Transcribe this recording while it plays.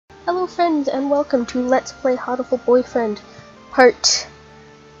Hello friends and welcome to Let's Play Hatoful Boyfriend Part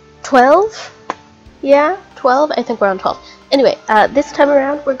 12? Yeah, 12? I think we're on 12. Anyway, this time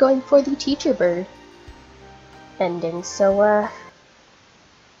around we're going for the teacher bird ending, so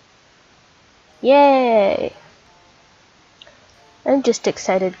yay! I'm just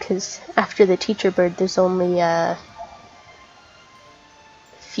excited because after the teacher bird there's only a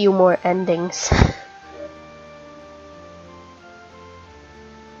few more endings.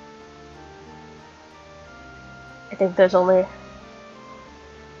 I think there's only,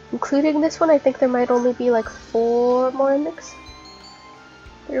 including this one, I think there might only be like 4 more endings.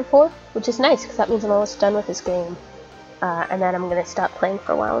 3 or 4, which is nice because that means I'm almost done with this game. And then I'm gonna stop playing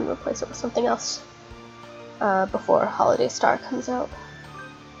for a while and replace it with something else before Holiday Star comes out.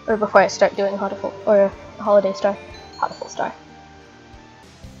 Or before I start doing Hatoful, or Holiday Star, Hatoful Star.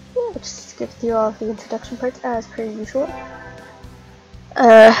 Yeah, we'll just skip through all of the introduction parts as per usual.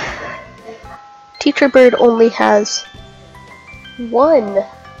 Teacher Bird only has 1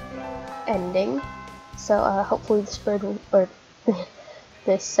 ending, so hopefully this bird will, or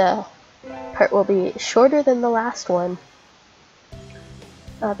this part will be shorter than the last one,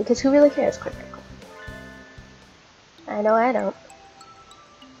 because who really cares, quite frankly. I know I don't.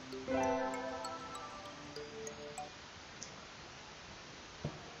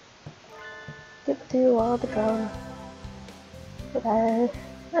 Get through all the drama.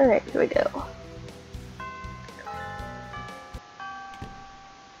 Alright, here we go.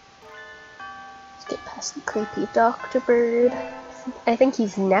 Let's get past the creepy Dr. Bird. I think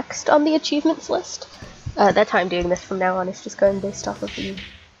he's next on the achievements list. That's how I'm doing this from now on, it's just going based off of the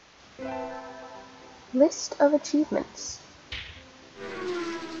list of achievements.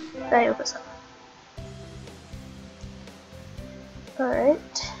 I hope so.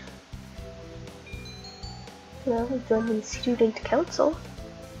 Alright. Well, we join the student council.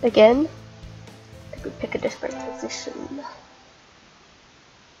 Again, I think we pick a different position.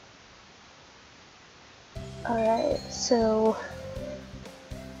 Alright, so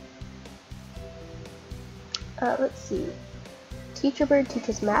let's see. Teacher Bird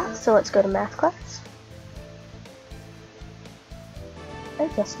teaches math, so let's go to math class. I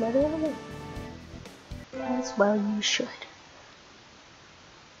guess my way. As well you should.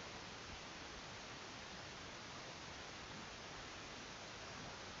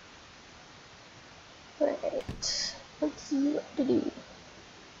 Alright, let's see what to do.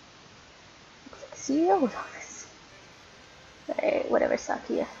 Looks like CEO's office. Alright, whatever,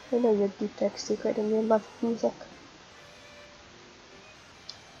 Saki. I know your deep dark secret and your love of music.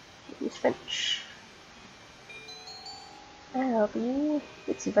 Use French. I'll be...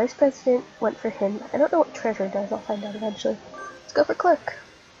 Let's see, Vice President went for him. I don't know what Treasurer does, I'll find out eventually. Let's go for Clerk.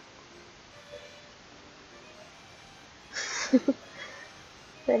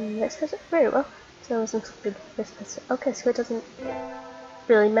 Then Vice President? Very well. So I was included Vice President. Okay, so it doesn't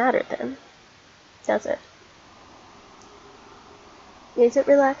really matter then, does it? Is it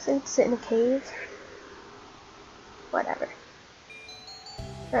relaxing to sit in a cave? Whatever.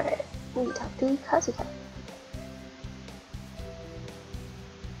 Alright, we talk to Kazuka.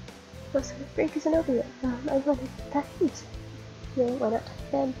 Most of the break isn't over yet. I wanted to talk to you. Yeah, why not?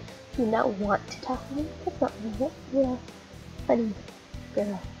 Then do you not want to talk to me? That's not me yet. Yeah. Funny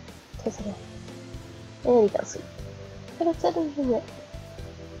girl. Kiss it up. And he fell asleep. I haven't said anything yet.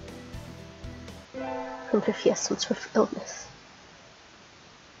 Wonder if he has some sort of illness.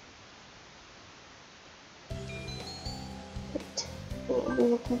 Right. And we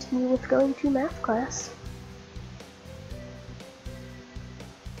will continue with going to math class.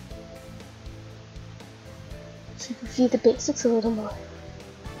 Should review the basics a little more.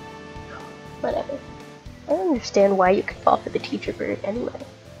 Whatever. I don't understand why you could fall for the teacher bird anyway.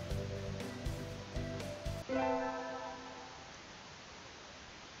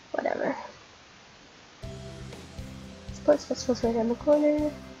 Whatever. Sports festival's right around the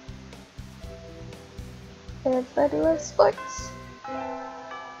corner. And fabulous sports.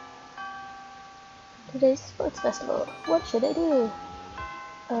 Today's sports festival. What should I do?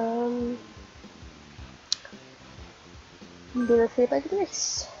 Do a 3-legged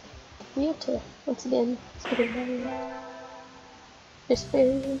race. Wahtever. Once again, skipping down. Just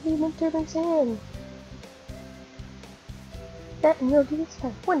very winter sand. That and you'll do this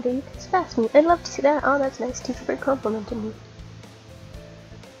time. One day you can surpass me. I'd love to see that. Oh, that's nice. Teacher Bird complimenting me.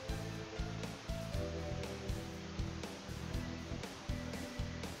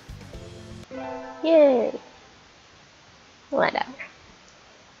 Yay! Whatever.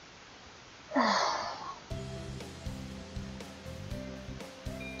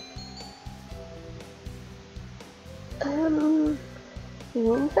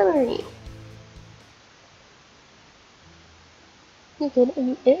 Moon Summary. You're gonna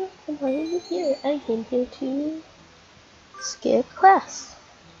eat it? Why are you here? I came here to skip class.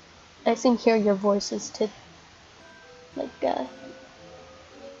 I assume hear your voices to, like, get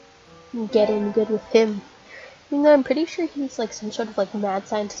in good with him. Even though I'm pretty sure he's like some sort of like mad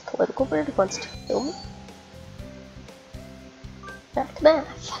scientist political bird who wants to kill me. Back to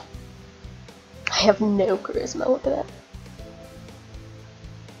math. I have no charisma, look at that.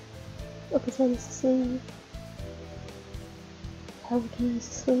 Focus on sleep. How can you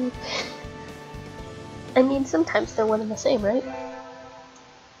sleep? I mean, sometimes they're one and the same, right?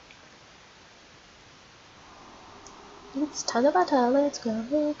 It's Tanabata, let's go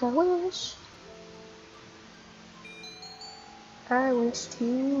make a wish. I wish to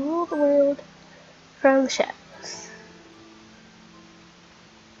rule the world from the shadows.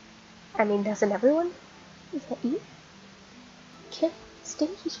 I mean, doesn't everyone? Is that you? Can't stay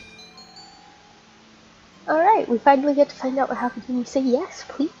here. Alright, we finally get to find out what happened when you say yes,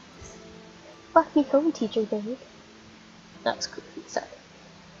 please. Walk me home, teacher bird. That was creepy, sorry.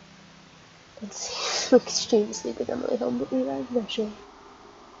 Let's look extremely sleepy on the way home, but we are no sure.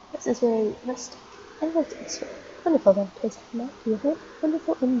 This is very rustic. I like this one. Wonderful that place. Not beautiful.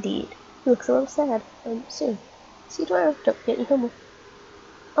 Wonderful indeed. He looks a little sad. Soon. See you tomorrow. Don't forget your homework.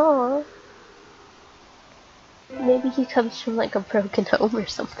 Aww. Maybe he comes from like a broken home or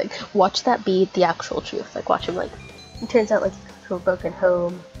something. Watch that be the actual truth. Like watch him like, it turns out like he comes from a broken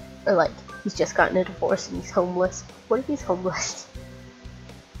home. Or like, he's just gotten a divorce and he's homeless. What if he's homeless?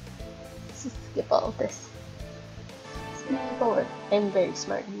 Let's just skip all of this. Skip forward. I'm very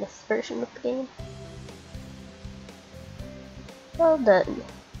smart in this version of the game. Well done.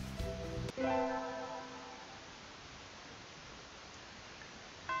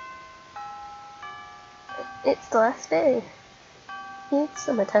 It's the last day. It's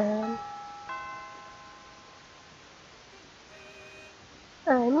summertime.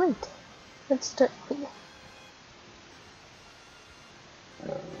 I'm late. Let's start cleaning.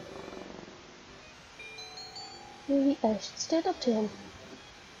 Maybe I should stand up to him.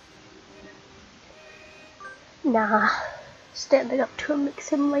 Nah. Standing up to him makes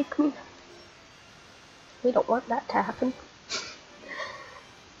him like me. We don't want that to happen.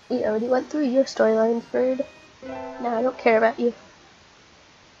 We already went through your storylines, bird. Now I don't care about you.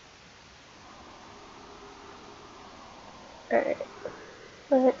 Alright.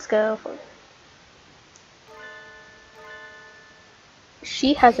 Let's go.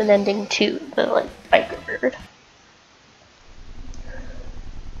 She has an ending too, the like biker bird.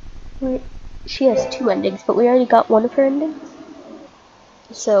 She has two endings, but we already got one of her endings.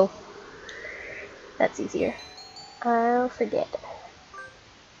 So that's easier. I'll forget.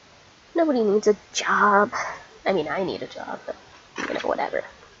 Nobody needs a job. I mean, I need a job, but you know, whatever.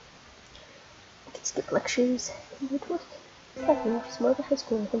 I can skip lectures. It's nothing, just more of a high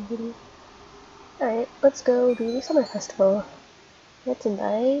school thing to do. Alright, let's go do the summer festival. Let's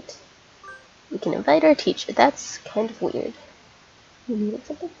invite... We can invite our teacher. That's kind of weird. We needed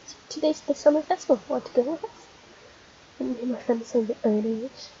something. Today's the summer festival. Want to go with us? And me and my friends saying the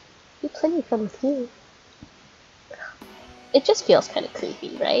earnings. Be plenty of fun with you. It just feels kind of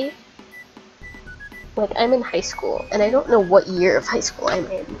creepy, right? Like, I'm in high school, and I don't know what year of high school I'm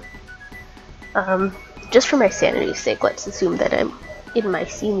in. Just for my sanity's sake, let's assume that I'm in my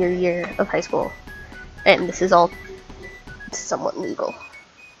senior year of high school. And this is all somewhat legal.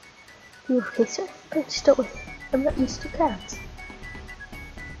 You okay, sir? I'm still with you. I'm not used to crowds.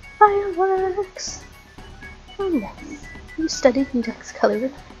 Fireworks! Oh, nice. You studied Udak's color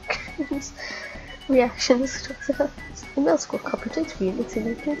reactions to in middle school competence readings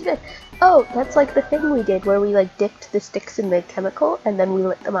and today. Oh, that's like the thing we did where we like dipped the sticks in the chemical and then we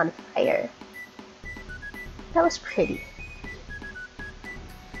lit them on fire. That was pretty.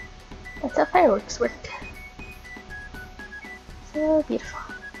 That's how fireworks work. So beautiful.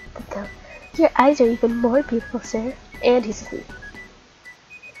 Your eyes are even more beautiful, sir. And he's asleep.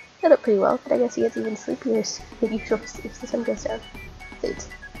 Got up pretty well, but I guess he gets even sleepier than usual if the sun goes down. Dude,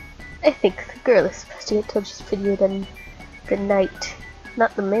 I think the girl is supposed to get told she's prettier than the night,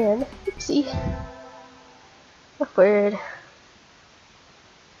 not the man. Oopsie. Awkward.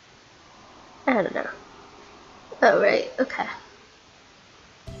 I don't know. Oh, right, okay.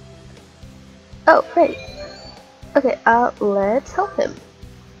 Oh, right. Okay, let's help him.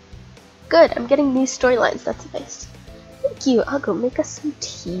 Good, I'm getting new storylines, that's nice. Thank you, I'll go make us some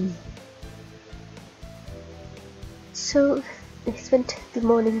tea. So, I spent the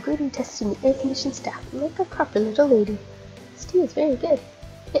morning grading tests in the air-conditioned staff like a proper little lady. This tea is very good.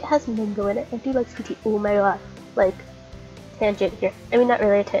 It has mango in it. I do like sweet tea. Oh my god. Like, tangent here. I mean, not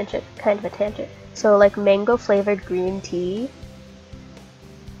really a tangent, kind of a tangent. So, like, mango flavored green tea.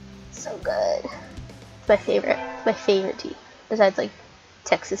 So good. It's my favorite. It's my favorite tea. Besides, like,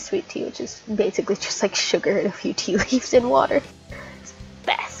 Texas sweet tea, which is basically just like sugar and a few tea leaves in water. It's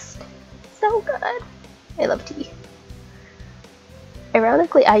best. So good. I love tea.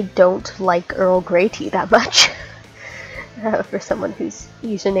 Ironically, I don't like Earl Grey tea that much. For someone whose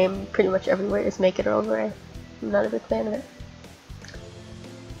username pretty much everywhere is Make It Earl Grey. I'm not a big fan of it.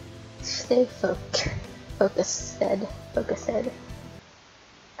 Stay focused, Ed. Focus, Ed.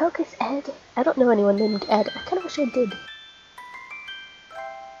 Focus, Ed. I don't know anyone named Ed. I kind of wish I did.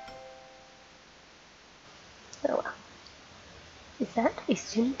 Oh well. Is that a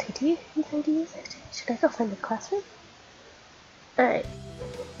student ID? Whose ID is it? Should I go find the classroom? Alright.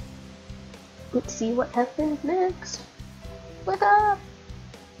 Let's see what happens next. Wake up!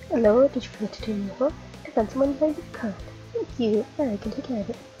 Hello, did you forget to turn your phone? I found someone behind your card. Thank you. I can take care of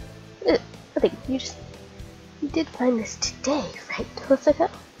it. Nothing. You did find this today, right? Let's check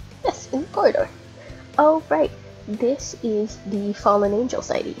out. Yes, in the corridor. Oh, right. This is the Fallen Angels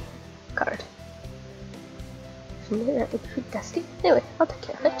ID card. That looks pretty dusty. Anyway, I'll take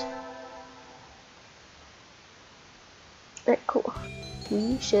care of it. Alright, cool.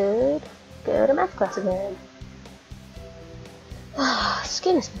 We should go to math class again. Ah,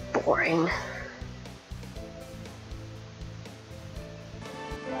 skin is boring.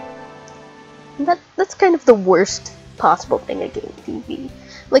 That's kind of the worst possible thing a game can be.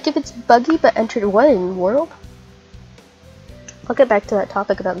 Like, if it's buggy but entered one world. I'll get back to that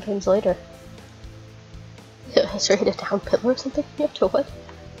topic about games later. I sure hit a down pillar or something? You have to what?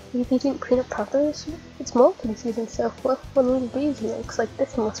 Maybe they didn't clean up properly this year? It's molting season, so, well, when we breeze it looks like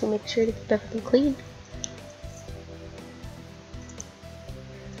this unless we make sure to keep everything clean.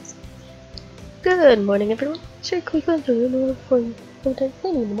 Good morning, everyone. Sure, can we go into the room before you go down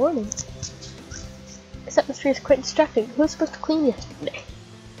cleaning in the morning? This atmosphere is quite distracting. Who was supposed to clean yesterday?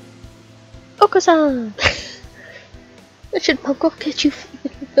 Oko-san! I should go get you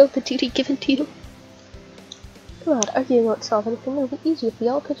fulfill the duty given to you. Come on, arguing won't solve anything. It'll be easier if we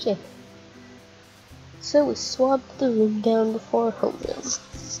all pitch in. So we swabbed the room down before homeroom.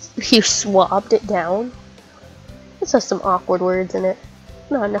 You swabbed it down? This has some awkward words in it.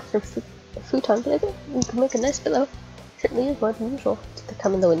 Not enough for a futon, but I think we can make a nice pillow. Certainly is more than usual. Did they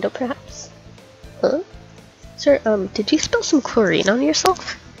come in the window, perhaps? Huh? Sir, did you spill some chlorine on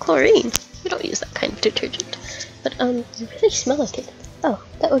yourself? Chlorine? We don't use that kind of detergent. But, you really smell like it. Oh,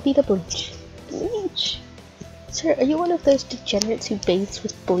 that would be the bleach. Bleach? Sir, are you one of those degenerates who bathes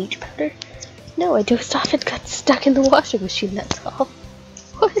with bleach powder? No, I just often got stuck in the washing machine, that's all.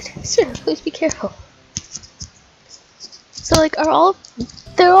 What? Sir, please be careful. So, like,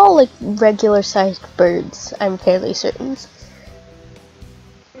 they're all, like, regular-sized birds, I'm fairly certain.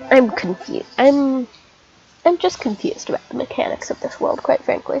 I'm confused. I'm just confused about the mechanics of this world, quite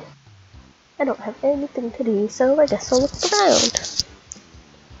frankly. I don't have anything to do, so I guess I'll look around.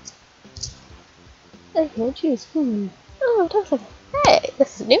 I can't choose. Oh, talk like hey,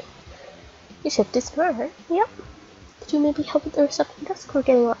 this is new. Your shift is tomorrow, right? Yep. Could you maybe help with the reception desk? We're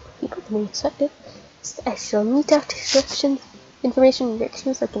getting a lot more people than we expected. I shall mete out instructions, information, and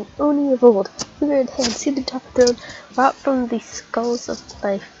directions like an Oni of old. Withered hand, seated atop a throne, wrought from the skulls of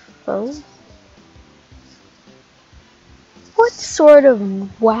my foes. What sort of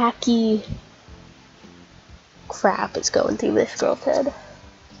wacky crap is going through this girl's head?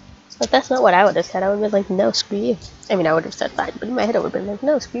 But that's not what I would have said. I would have been like, no, screw you. I mean, I would have said fine, but in my head I would have been like,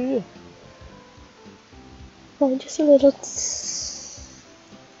 no, screw you. Oh, just a little... It's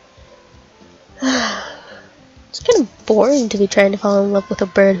kind of boring to be trying to fall in love with a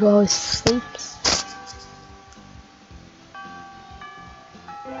bird who always sleeps.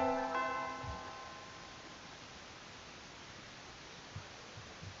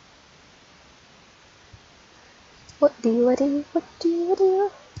 What do you do? What do you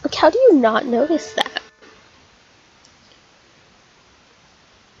do? Like, how do you not notice that?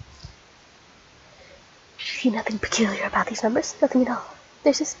 See nothing peculiar about these numbers? Nothing at all.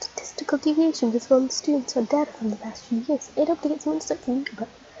 There's a statistical deviation visible in the students on data from the past few years. I'd hope to get some insight from you, but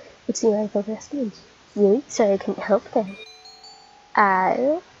would seem I feel their students. Really? Sorry I couldn't help then.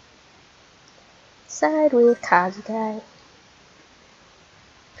 I'll side with Kazukai.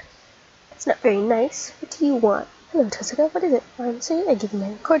 That's not very nice. What do you want? Hello, Tosuka. What is it? Honestly, I give you my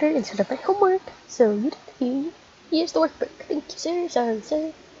recorder instead of my homework, so you did. Here's the workbook. Thank you, sir. Sorry,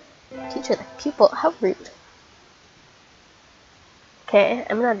 sir. Teacher like pupil. How rude. Okay,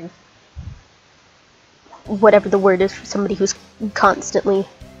 I'm not... whatever the word is for somebody who's constantly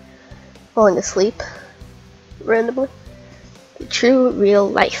falling asleep randomly. True real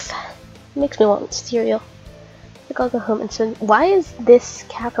life. Makes me want cereal. I think I'll go home and send. Why is this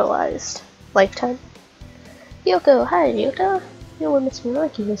capitalized? Lifetime? Yoko, hi Yoko. You know where Miss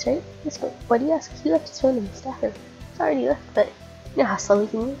Nanaki is, right? Yes, but why do you ask? He left his phone in the staff room. It's already left, but you know how slow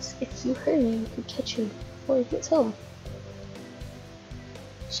he moves. If you hurry, you could catch him before he gets home.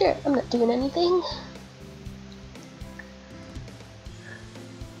 Sure, I'm not doing anything.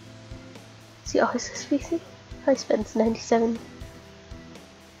 Is he always this busy? Probably spends 97.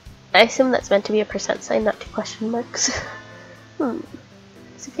 I assume that's meant to be a percent sign, not two question marks.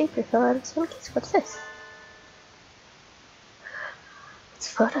 It's a paper fell out of his phone case. What's this? It's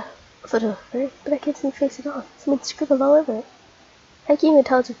a photo. A photo of a bird, but I can't see the face at all. Someone scribbled all over it. I can't even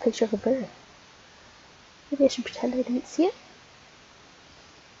tell it's a picture of a bird. Maybe I should pretend I didn't see it?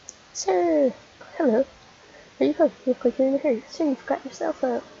 Sir! Hello. Where are you going? You look like you're in a hurry. Sir, you forgot your cell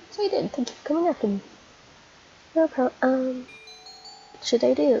phone. So you did. Thank you for coming after me. No problem. What should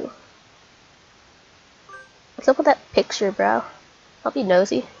I do? What's up with that picture, bro? I'll be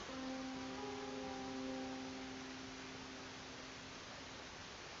nosy.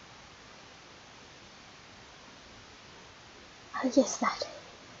 Ah, yes, that.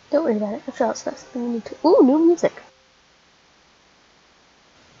 Don't worry about it. After all, it's not something you need to. Ooh, new music.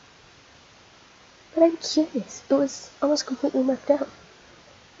 But I'm curious. It was almost completely marked out.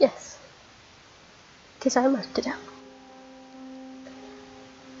 Yes. Because I marked it out.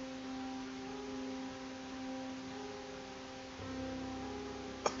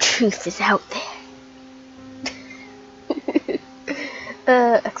 The truth is out there.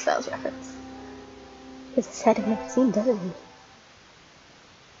 X-Files reference. He has a sad magazine, doesn't he?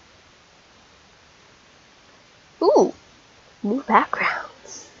 Ooh! New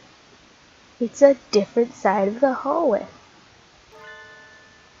backgrounds. It's a different side of the hallway.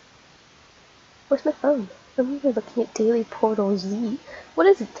 Where's my phone? I'm really looking at Daily Portal Z. What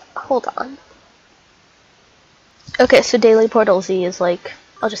is it? Hold on. Okay, so Daily Portal Z is like,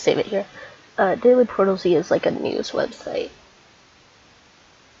 I'll just save it here. Daily Portal Z is like a news website.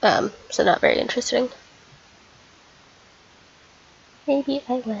 So not very interesting. Maybe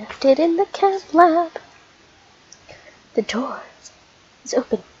I left it in the camp lab. The door is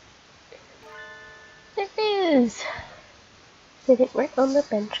open. There is. Sitting right on the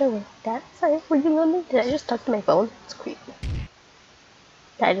bench away. Dad, sorry, were you lonely? Did I just talk to my phone? It's creepy.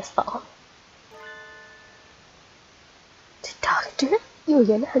 Did I just fall? The doctor? You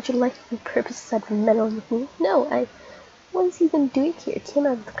again? How'd your life and purpose aside from meddling with me? No, what is he even doing here? It came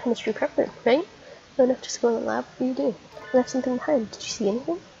out of the chemistry prep room, right? No enough just go in the lab. What are you doing? I left something behind. Did you see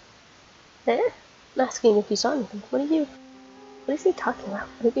anything? I'm asking if you saw anything. What is he talking about?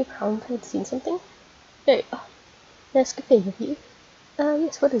 Would it be a problem if I had seen something? There you go. Can I ask a favor of you?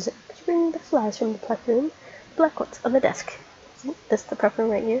 Yes, what is it? Could you bring me the flies from the prep room? The black ones on the desk. Isn't this the prep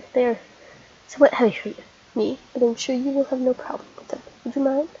room right here? They are somewhat heavy for you. Me, but I'm sure you will have no problem with them. Would you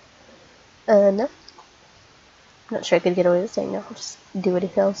mind? No. I'm not sure I could get away with saying no. I'll just do what he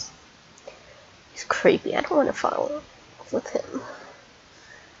tells. He's creepy. I don't want to follow with him.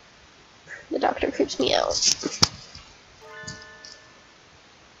 The doctor creeps me out.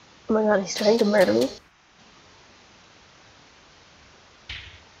 Oh my god, he's trying to murder me.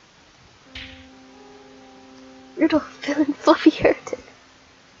 Rudolph, villain, fluffy heretic.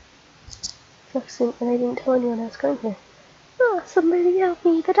 And I didn't tell anyone I was going here. Oh, somebody help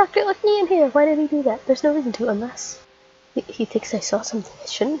me. The doctor left me in here. Why did he do that? There's no reason to unless he thinks I saw something I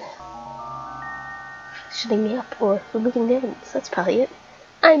shouldn't. Shutting me up or removing the evidence. That's probably it.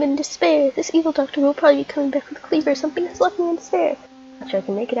 I'm in despair. This evil doctor will probably be coming back with a cleaver. Something has left me in despair. Not sure I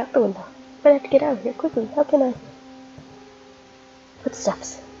can make it out the window. But I have to get out of here quickly. How can I?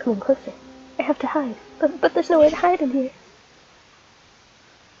 Footsteps coming closer. I have to hide. But there's nowhere to hide in here.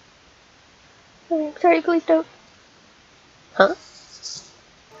 Sorry, please don't. Huh?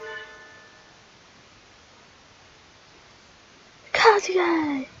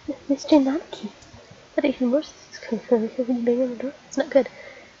 Kazuya! Mr. Nanaki. But even worse, this is coming from over here banging on the door. It's not good.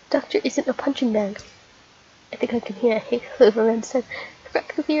 Doctor isn't a punching bag. I think I can hear a halo of around said,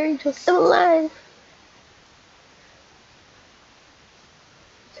 "Crack the angels, I'm alive!"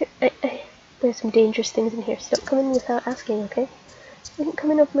 There's some dangerous things in here, so don't come in without asking, okay? I didn't come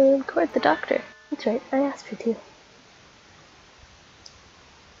in of my own accord, the doctor. That's right, I asked her to.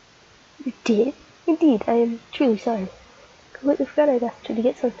 You did? Indeed, I am truly sorry. Completely forgot I'd asked her to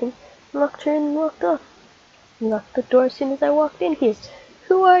get something. Locked her in and walked off. You locked the door as soon as I walked in here.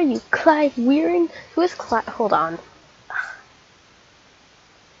 Who are you, Clive Wearing? Who is Clive? Hold on.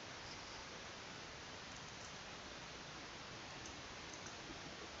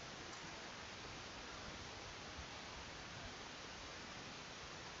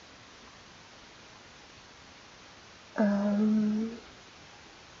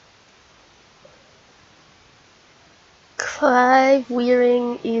 Clive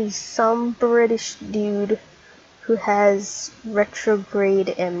Wearing is some British dude who has retrograde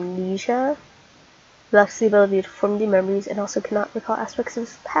amnesia, lacks the ability to form new memories, and also cannot recall aspects of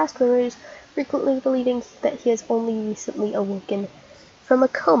his past memories, frequently believing that he has only recently awoken from a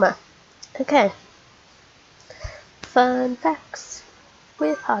coma. Okay. Fun facts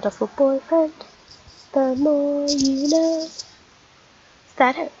with Hatoful boyfriend. The more you know. Is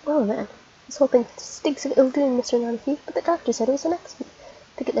that it? Well then. This whole thing stinks of ill doing, Mr. Nanaki, but the doctor said it was an accident.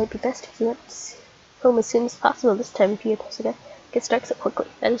 I think it might be best if you went home as soon as possible this time of year, Tosuga. It gets dark so quickly.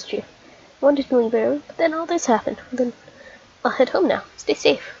 That is true. I wanted to leave early, but then all this happened. Then I'll head home now. Stay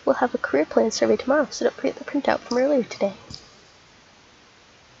safe. We'll have a career plan survey tomorrow, so don't forget the printout from earlier today.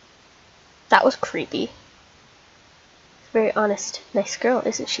 That was creepy. Very honest, nice girl,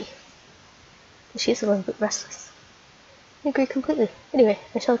 isn't she? She's a little bit restless. I agree completely. Anyway,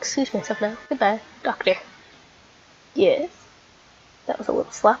 I shall excuse myself now. Goodbye, Doctor. Yes? That was a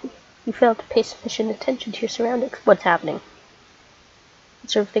little sloppy. You failed to pay sufficient attention to your surroundings. What's happening?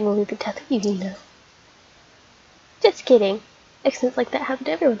 That sort of thing will lead to death of you, know. Just kidding. Accidents like that happen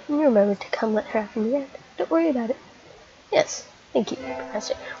to everyone, and you remember to come let her out in the end. Don't worry about it. Yes, thank you,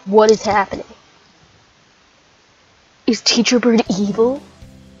 Professor. What is happening? Is Teacher Bird evil?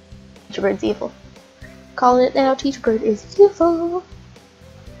 Teacher Bird's evil. Calling it now, Teacher Bird is evil.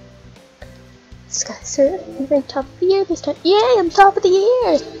 Sky, sir, you ranked top of the year this time. Yay, I'm top of the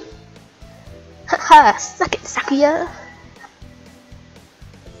year! Haha, suck it, Sakuya!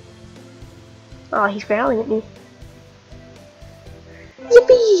 Aw, he's growling at me.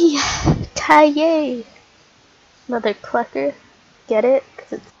 Yippee! Kaye! Mother clucker. Get it?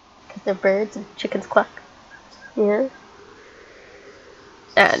 Because they're birds and chickens cluck. Yeah?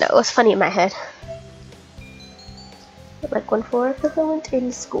 I don't know, it was funny in my head. Like one for fulfillment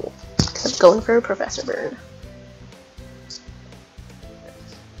in school. I'm going for a Professor Bird.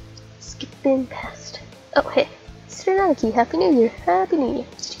 Skipping past. Oh, hey. Mr. Nanaki, Happy New Year. Happy New Year.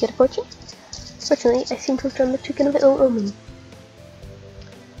 Did you get a fortune? Fortunately, I seem to have drawn the token of ill omen.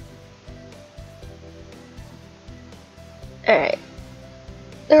 Alright.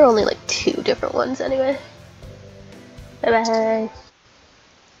 There are only like 2 different ones anyway. Bye bye.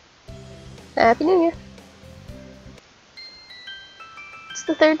 Happy New Year. It's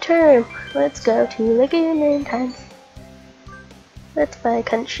the 3rd term. Let's go to Legumin times. Let's buy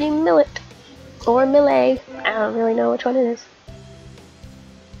country millet. Or millet. I don't really know which one it is.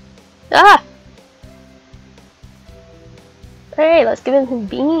 Ah! Alright, let's give him some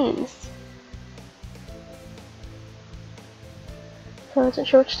beans. So I wasn't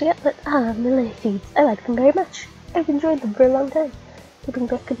sure which to get, but millet seeds. I like them very much. I've enjoyed them for a long time. They bring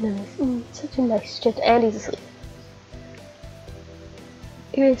back good memories. Such a nice shit. And he's asleep.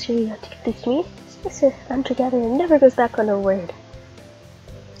 You're really sure you have to give these to me? Yes, sir. Hunter-gatherer never goes back on her word.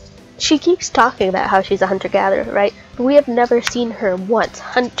 She keeps talking about how she's a hunter-gatherer, right? But we have never seen her once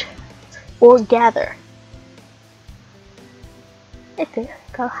hunt or gather. I think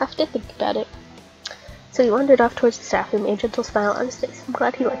I'll have to think about it. So he wandered off towards the staff room, a gentle smile on his face. I'm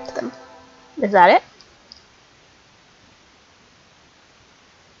glad he liked them. Is that it?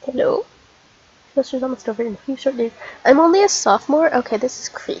 Hello? Semester's almost over in a few short days. I'm only a sophomore? Okay, this is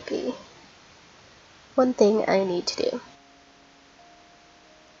creepy. One thing I need to do.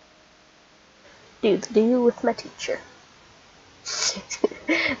 Do the deal with my teacher.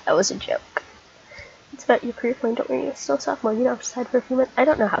 That was a joke. It's about your career plan, don't worry, you're still a sophomore, you don't have to decide for a few months. I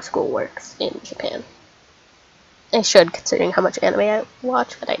don't know how school works in Japan. I should, considering how much anime I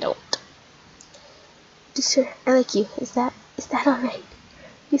watch, but I don't. Sir, I like you. Is that alright?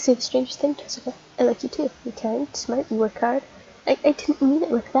 You say the strangest thing, Jessica. I like you too. You're kind, smart, you work hard. I didn't mean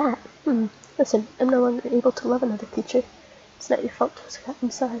it like that. Listen, I'm no longer able to love another creature. It's not your fault, Jessica. I'm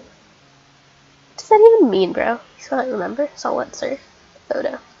sorry. What does that even mean, bro? You saw it, remember? Saw what, sir? The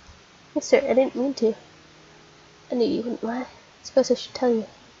photo. Yes, sir, I didn't mean to. I knew you wouldn't lie. I suppose I should tell you.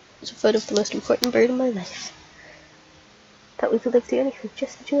 There's a photo of the most important bird in my life. Thought we could live through anything,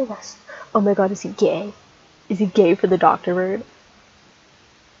 just the 2 of us. Oh my god, is he gay? Is he gay for the doctor bird?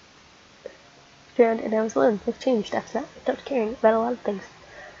 Drowned and I was alone. I've changed after that. I stopped caring about a lot of things.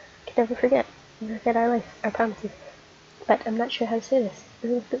 I can never forget. Never forget our life, our promises. But I'm not sure how to say this. I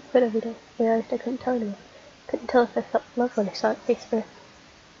looked at the photo every day. I realized I couldn't tell anyone. I couldn't tell if I felt love when I saw it face first.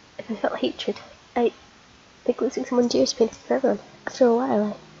 If I felt hatred. I think losing someone dear is painful for everyone. After a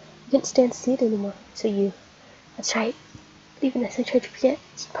while, I couldn't stand to see it anymore. So you. That's right. But even as I tried to forget,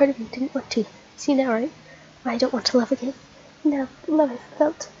 part of me didn't want to. See now, right? Why I don't want to love again. Now, the love I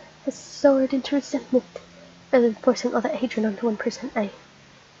felt has soared into resentment. Rather than forcing all that hatred onto one person,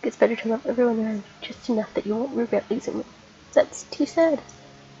 it's better to love everyone around you just enough that you won't regret losing me. That's too sad.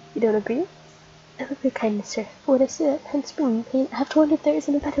 You don't agree? I love your kindness, sir. But when I see that pen spring in pain, I have to wonder if there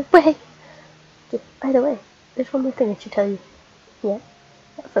isn't a better way. By the way, there's one more thing I should tell you. Yeah?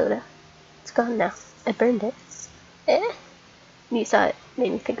 That photo. It's gone now. I burned it. When you saw it,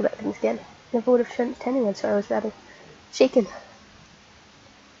 made me think about things again. Never would have shown attending on, so I was rather shaken.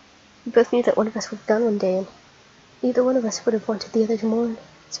 We both knew that one of us would have gone one day, and neither one of us would have wanted the other to mourn.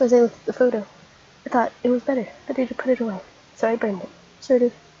 So as I looked at the photo, I thought it was better to put it away. So I burned it. Sort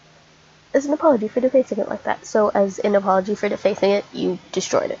of as an apology for defacing it like that. So as an apology for defacing it, you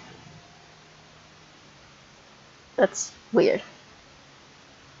destroyed it. That's weird.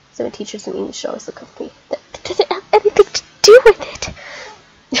 So my teachers in English always look up at me. That doesn't have anything to do with it.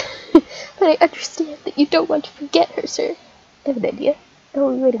 But I understand that you don't want to forget her, sir. I have an idea. I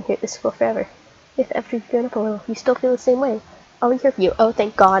will be waiting here at this school forever. If after you've grown up a little, you still feel the same way, I'll be here for you. Oh,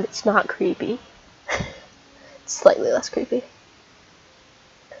 thank God, it's not creepy. It's slightly less creepy.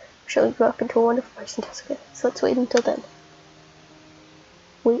 I'm sure you grow up into a wonderful person, Jessica. So let's wait until then.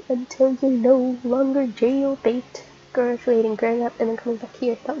 Wait until you're no longer jailbait. Graduating, growing up, and then coming back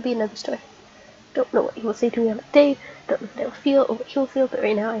here. That would be another story. Don't know what he will say to me on that day. Don't know what I will feel or what he will feel, but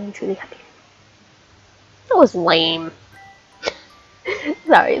right now I am truly happy. That was lame.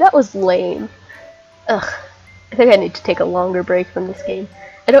 Sorry, that was lame. Ugh. I think I need to take a longer break from this game.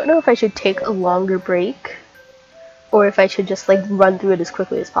 I don't know if I should take a longer break, or if I should just, like, run through it as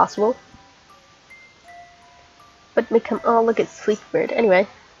quickly as possible. But become— oh, look at Sleepy Bird. Anyway,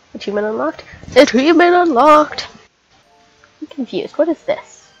 achievement unlocked. Achievement unlocked! I'm confused. What is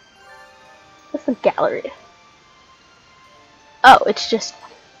this? What's the gallery? Oh, it's just—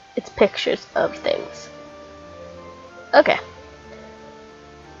 it's pictures of things. Okay.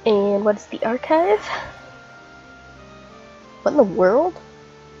 And what is the archive? What in the world?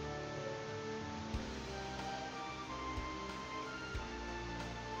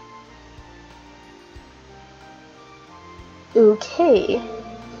 Okay.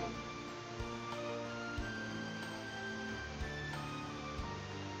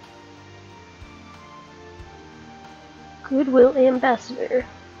 Goodwill Ambassador.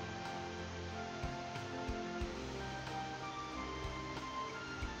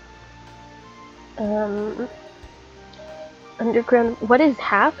 Underground— what is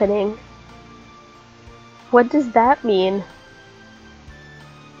happening? What does that mean?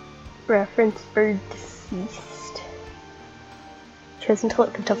 Reference for deceased. Chosen to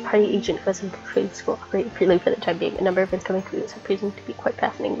let the tough party agent who has infiltrated school operate freely for the time being. A number of incoming clues have proven to be quite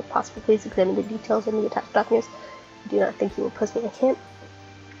fascinating. If possible, please examine the details in the attached documents. I do not think you will post me. I can't.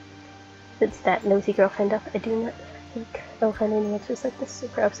 Since that nosy girl found up, I do not think I will find any answers like this. So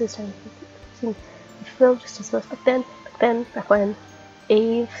perhaps this time you feel just as much back when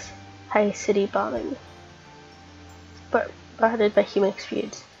Aves High City bombing. But bombarded by human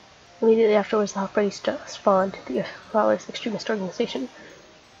experience. Immediately afterwards, the Hawk Party spawned the lawless extremist organization.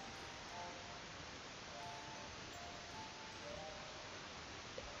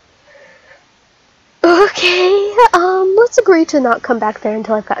 Okay, let's agree to not come back there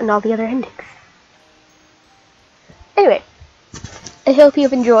until I've gotten all the other endings. Anyway, I hope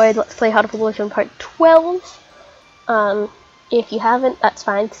you've enjoyed Let's Play Hatoful Part 12. If you haven't, that's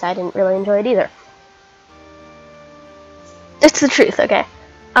fine, because I didn't really enjoy it either. It's the truth, okay?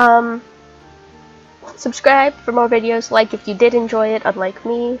 Subscribe for more videos, like if you did enjoy it, unlike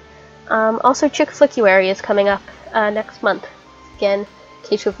me. Also, Chick Flickuary is coming up next month. Again, in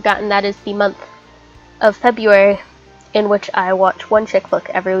case you've forgotten, that is the month of February in which I watch one chick flick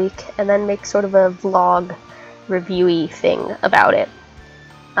every week and then make sort of a vlog review-y thing about it.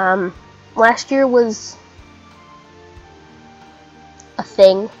 Last year was a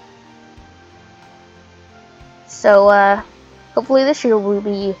thing. So, hopefully this year will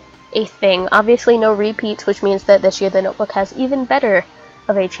be a thing. Obviously no repeats, which means that this year The Notebook has even better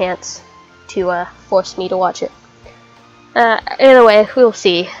of a chance to force me to watch it. Either way, we'll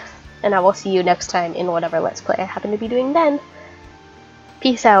see. And I will see you next time in whatever Let's Play I happen to be doing then.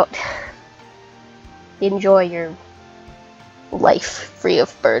 Peace out. Enjoy your life free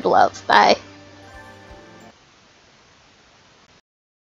of bird love. Bye.